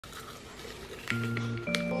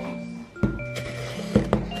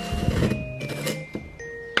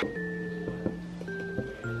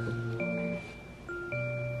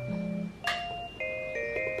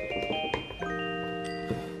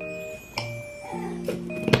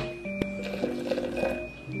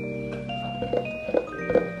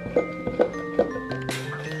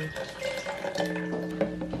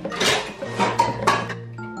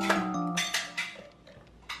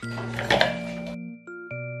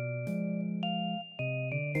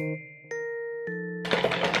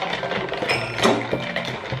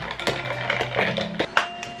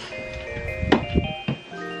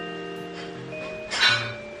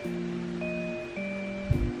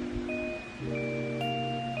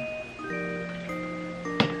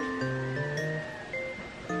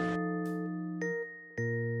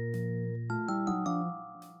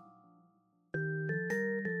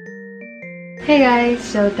Hey guys,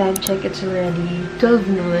 so time check, it's already 12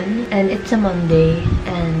 noon and it's a Monday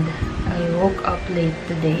and I woke up late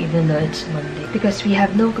today even though it's Monday because we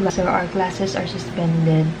have no class, so our classes are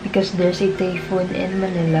suspended because there's a typhoon in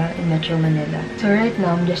Manila, in Metro Manila. So right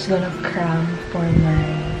now I'm just gonna cram for my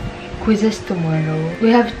quizzes tomorrow. We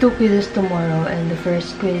have 2 quizzes tomorrow and the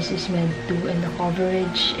first quiz is meant to, and the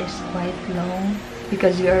coverage is quite long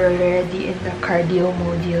because we are already in the cardio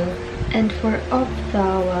module. And for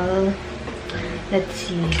Opta, well, let's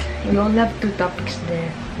see, we only have 2 topics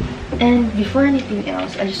there. And before anything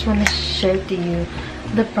else, I just want to share to you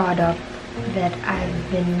the product that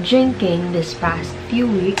I've been drinking this past few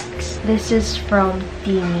weeks. This is from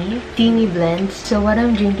TEAMI blends. So what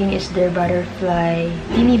I'm drinking is their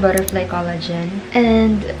TEAMI butterfly collagen.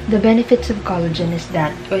 And the benefits of collagen is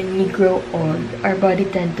that when we grow old, our body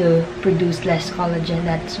tend to produce less collagen.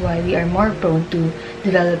 That's why we are more prone to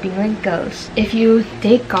developing wrinkles. If you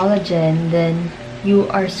take collagen, then you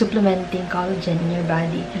are supplementing collagen in your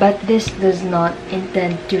body. But this does not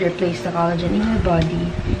intend to replace the collagen in your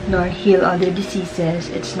body nor heal other diseases.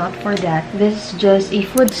 It's not for that. This is just a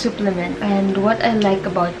food supplement. And what I like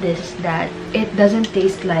about this is that it doesn't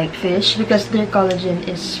taste like fish because their collagen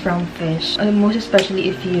is from fish. Most especially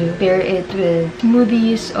if you pair it with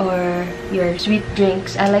smoothies or your sweet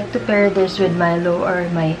drinks. I like to pair this with Milo or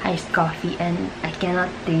my iced coffee and I cannot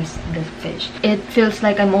taste the fish. It feels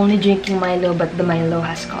like I'm only drinking Milo but the Milo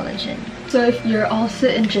has collagen. So if you're also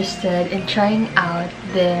interested in trying out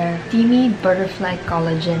their TEAMI butterfly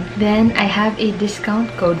collagen, then I have a discount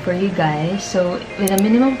code for you guys. So with a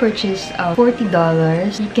minimum purchase of $40,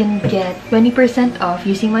 you can get 20% off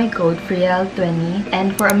using my code FRIAL20,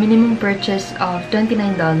 and for a minimum purchase of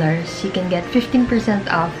 $29, you can get 15%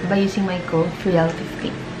 off by using my code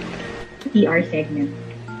FRIAL15. TR segment.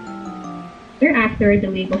 Thereafter, the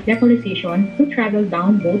wave of depolarization will travel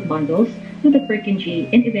down both bundles to the Purkinje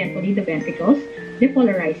and eventually the ventricles,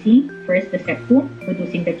 depolarizing first the septum,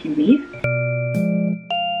 producing the Q wave.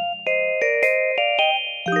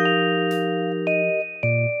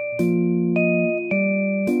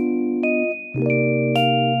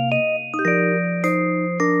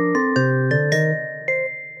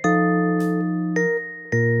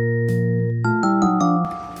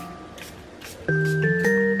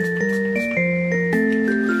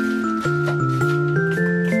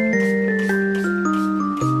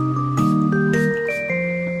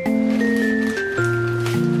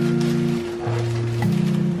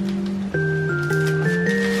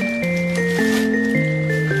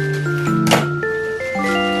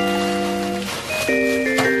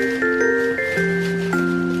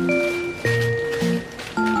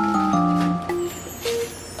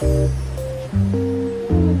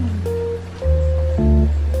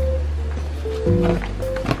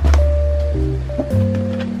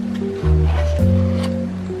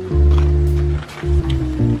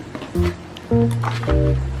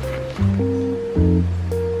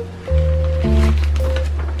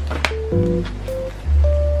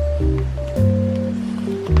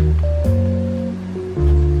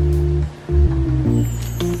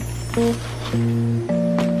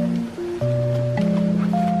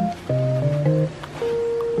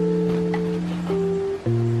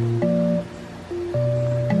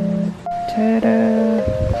 Ta-da!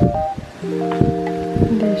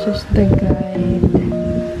 This is the guide.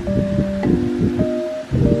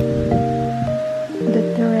 The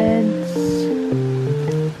threads,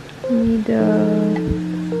 needle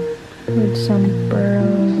with some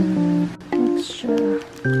pearl extra.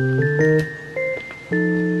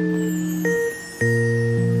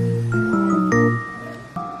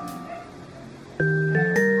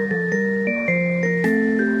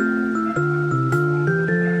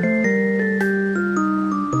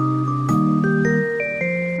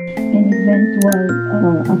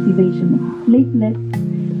 platelet,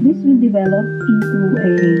 this will develop into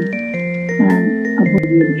a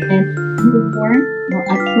body, and will form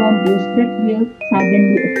a thrombus that will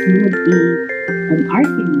suddenly occlude an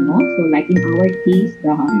artery, no? So like in our case,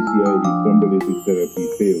 the PCI thrombolytic therapy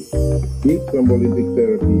fails. If thrombolytic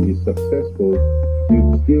therapy is successful, you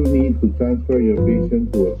still need to transfer your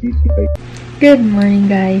patient to a PCI. Good morning,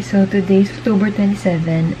 guys. So today's October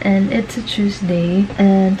 27 and it's a Tuesday,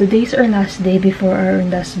 and today's our last day before our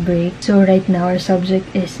Undas break. So right now our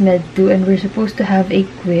subject is Med 2 and we're supposed to have a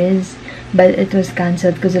quiz, but it was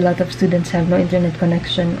cancelled because a lot of students have no internet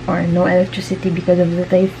connection or no electricity because of the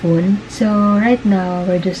typhoon. So right now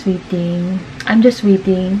we're just waiting. I'm just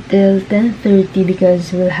waiting till 10:30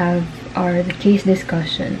 because we'll have our case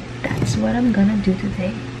discussion. That's what I'm gonna do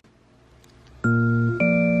today.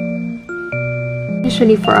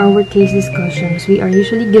 Usually for our case discussions, we are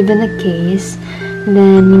usually given a case,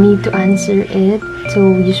 then we need to answer it.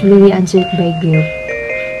 So usually we answer it by group.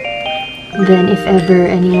 Then if ever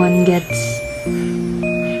anyone gets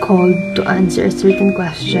called to answer a certain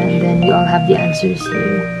question, then we all have the answers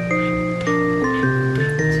here.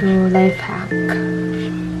 So life hack.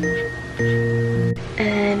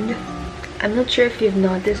 And I'm not sure if you've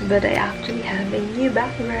noticed, but I actually have a new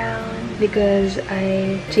background because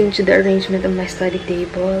I changed the arrangement of my study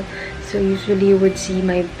table. So usually you would see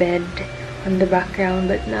my bed on the background,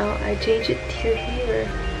 but now I changed it to here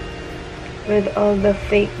with all the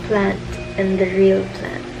fake plant and the real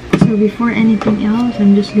plant. So before anything else,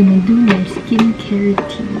 I'm just gonna do my skincare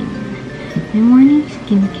routine. My morning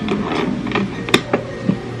skincare routine.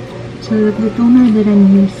 So the toner that I'm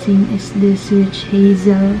using is this Witch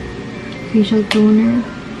Hazel facial toner.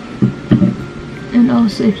 And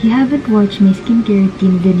also, if you haven't watched my skincare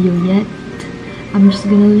routine video yet, I'm just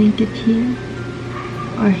gonna link it here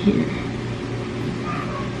or here.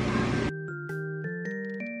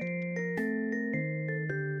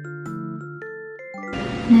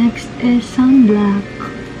 Next is sunblock.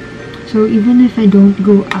 So even if I don't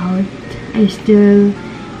go out, I still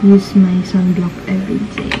use my sunblock every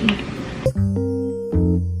day.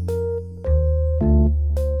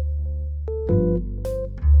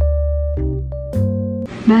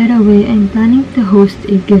 By the way, I'm planning to host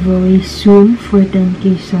a giveaway soon for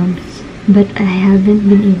 10k subs, but I haven't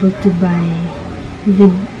been able to buy the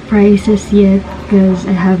prizes yet because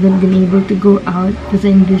I haven't been able to go out because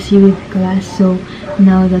I'm busy with class. So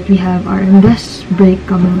now that we have our Undas break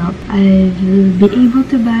coming up, I will be able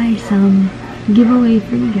to buy some giveaway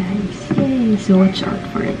for you guys. Yay! So watch out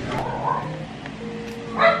for it.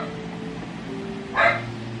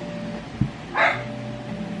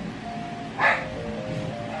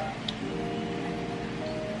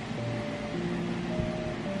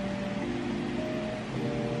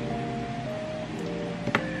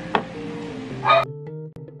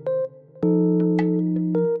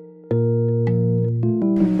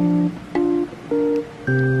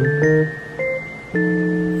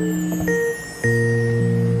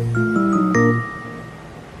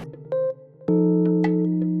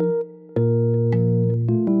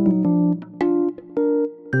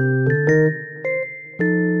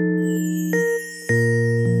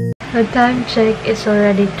 The time check is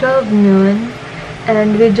already 12 noon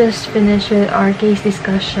and we just finished with our case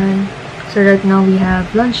discussion. So right now we have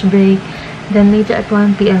lunch break, then later at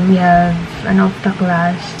 1 p.m. we have an opta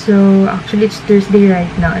class. So actually it's Thursday right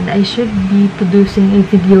now and I should be producing a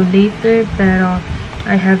video later, pero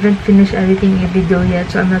I haven't finished editing a video yet,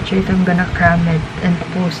 so I'm not sure if I'm gonna cram it and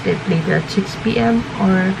post it later at 6 p.m.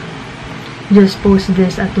 or just post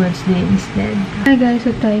this at Wednesday instead. Hi guys,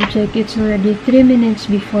 so time check, it's already 3 minutes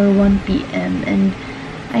before 1 p.m. and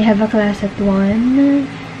I have a class at 1,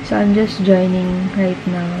 so I'm just joining right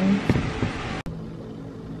now.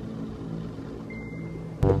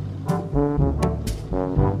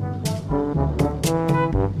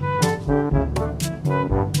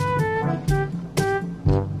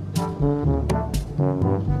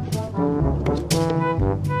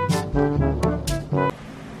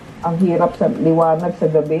 Ang hirap sa liwanag sa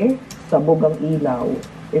gabi, sabog ang ilaw.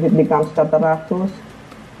 If it becomes cataractus,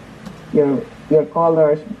 your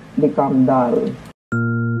colors become dull.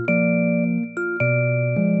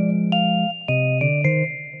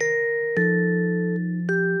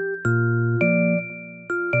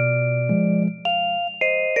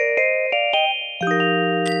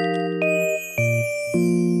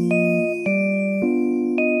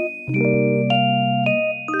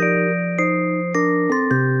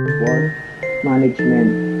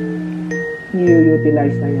 Management.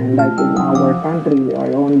 You-utilize na yan. Like in our country, we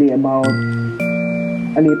are only about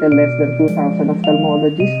a little less than 2,000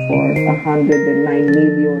 ophthalmologists for 109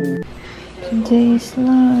 million. Today's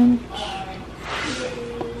lunch.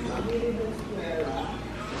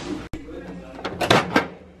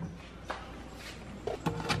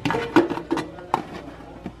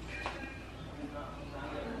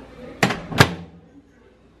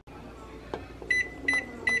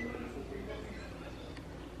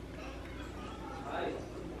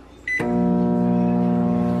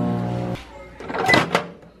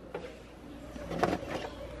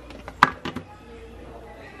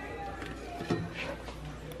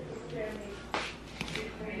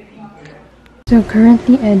 So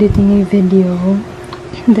currently editing a video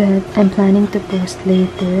that I'm planning to post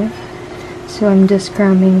later. So I'm just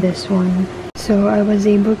cramming this one. So I was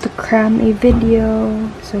able to cram a video.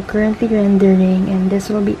 So currently rendering, and this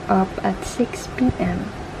will be up at 6 p.m.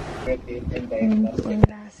 And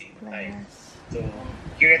last class. So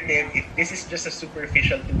curative, if this is just a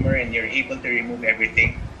superficial tumor and you're able to remove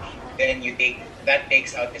everything, then that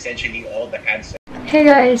takes out essentially all the cancer. Hey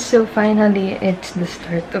guys, so finally it's the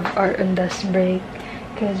start of our Undas break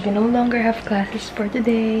because we no longer have classes for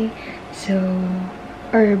today. So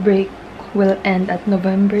our break will end at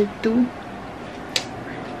November 2.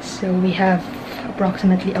 So we have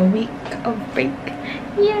approximately a week of break.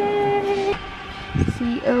 Yay!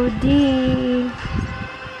 COD!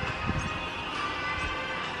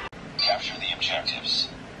 Capture the objectives.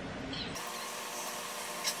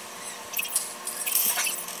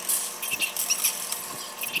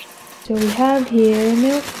 So we have here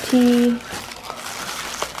milk tea,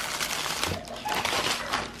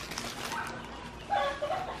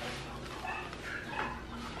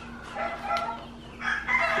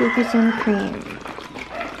 cookies and cream.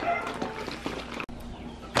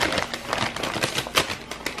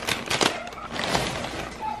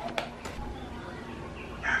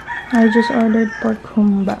 I just ordered pork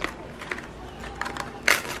humba.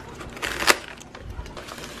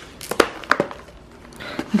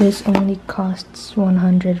 This only costs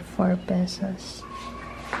 104 pesos.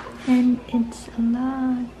 And it's a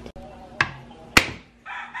lot.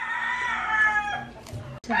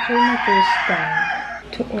 It's actually my first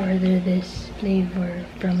time to order this flavor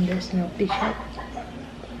from this milk tea shop.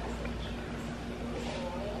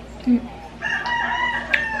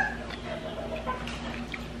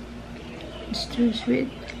 It's too sweet.